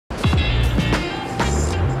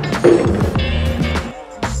Wait,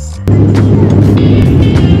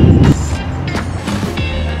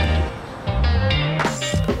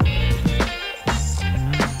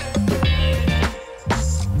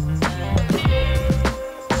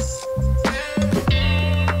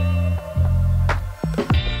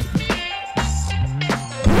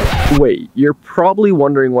 you're probably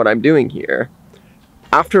wondering what I'm doing here.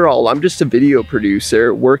 After all, I'm just a video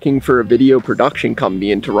producer working for a video production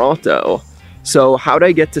company in Toronto. So how'd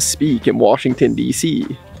I get to speak in Washington, D.C?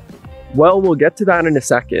 Well, we'll get to that in a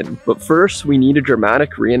second, but first we need a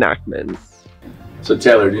dramatic reenactment. So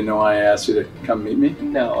Taylor, do you know why I asked you to come meet me?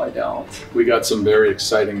 No, I don't. We got some very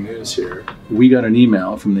exciting news here. We got an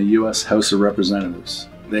email from the U.S. House of Representatives.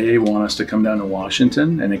 They want us to come down to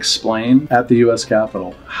Washington and explain at the U.S.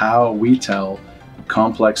 Capitol how we tell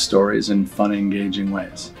complex stories in fun, engaging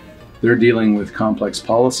ways. They're dealing with complex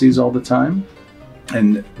policies all the time,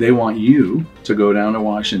 and they want you to go down to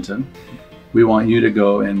Washington. We want you to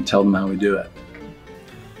go and tell them how we do it.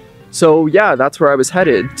 So yeah, that's where I was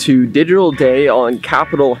headed, to Digital Day on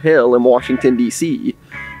Capitol Hill in Washington, D.C.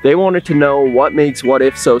 They wanted to know what makes What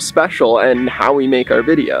If so special and how we make our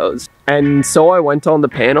videos. And so I went on the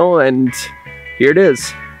panel and here it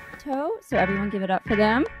is. So everyone give it up for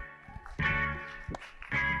them.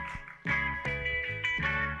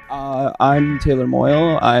 I'm Taylor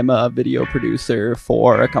Moyle. I'm a video producer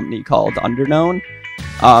for a company called Underknown.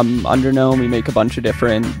 Underknown, we make a bunch of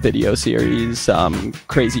different video series,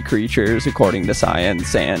 crazy creatures according to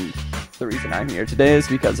science, and the reason I'm here today is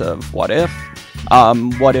because of What If.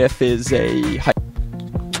 What If is a...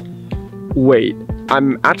 Wait,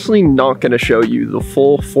 I'm actually not going to show you the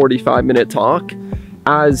full 45-minute talk.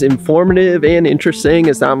 As informative and interesting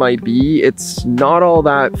as that might be, it's not all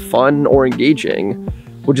that fun or engaging,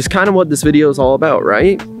 which is kind of what this video is all about,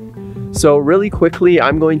 right? So really quickly,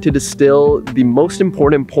 I'm going to distill the most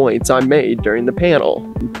important points I made during the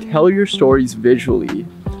panel. Tell your stories visually.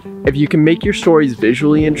 If you can make your stories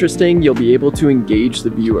visually interesting, you'll be able to engage the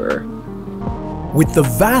viewer. With the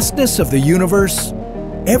vastness of the universe,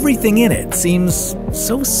 everything in it seems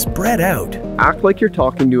so spread out. Act like you're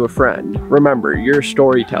talking to a friend. Remember, you're a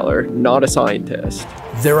storyteller, not a scientist.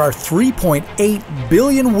 There are 3.8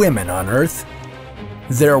 billion women on Earth.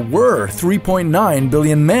 There were 3.9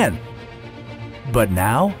 billion men. But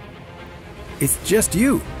now, it's just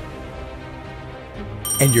you.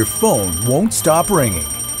 And your phone won't stop ringing.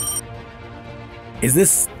 Is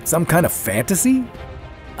this some kind of fantasy?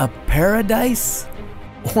 A paradise?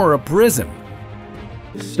 Or a prison?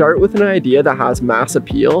 Start with an idea that has mass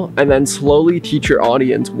appeal, and then slowly teach your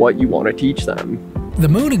audience what you want to teach them. The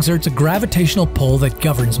moon exerts a gravitational pull that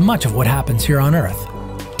governs much of what happens here on Earth.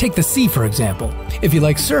 Take the sea, for example. If you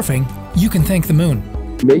like surfing, you can thank the moon.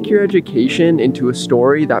 Make your education into a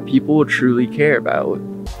story that people will truly care about.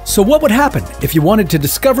 So what would happen if you wanted to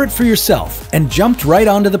discover it for yourself and jumped right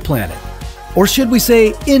onto the planet? Or should we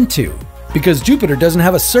say into, because Jupiter doesn't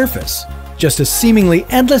have a surface, just a seemingly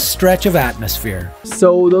endless stretch of atmosphere.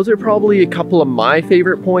 So those are probably a couple of my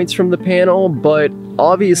favorite points from the panel, but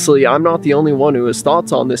obviously I'm not the only one who has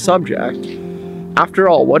thoughts on this subject. After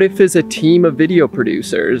all, What If is a team of video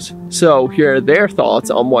producers, so here are their thoughts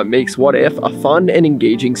on what makes What If a fun and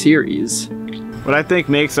engaging series. What I think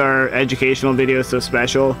makes our educational videos so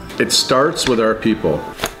special, It starts with our people.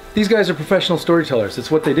 These guys are professional storytellers.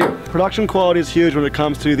 It's what they do. Production quality is huge when it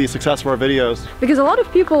comes to the success of our videos. Because a lot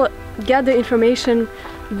of people get the information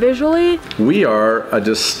visually. We are a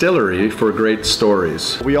distillery for great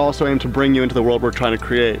stories. We also aim to bring you into the world we're trying to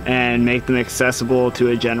create and make them accessible to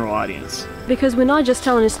a general audience. Because we're not just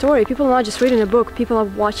telling a story. People are not just reading a book. People are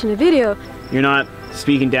watching a video. You're not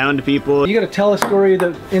speaking down to people. You gotta tell a story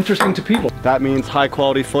that's interesting to people. That means high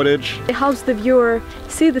quality footage. It helps the viewer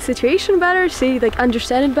see the situation better,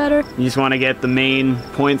 understand it better. You just want to get the main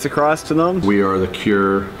points across to them. We are the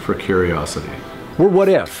cure for curiosity. We're What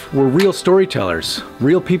If. We're real storytellers.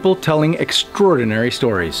 Real people telling extraordinary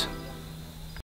stories.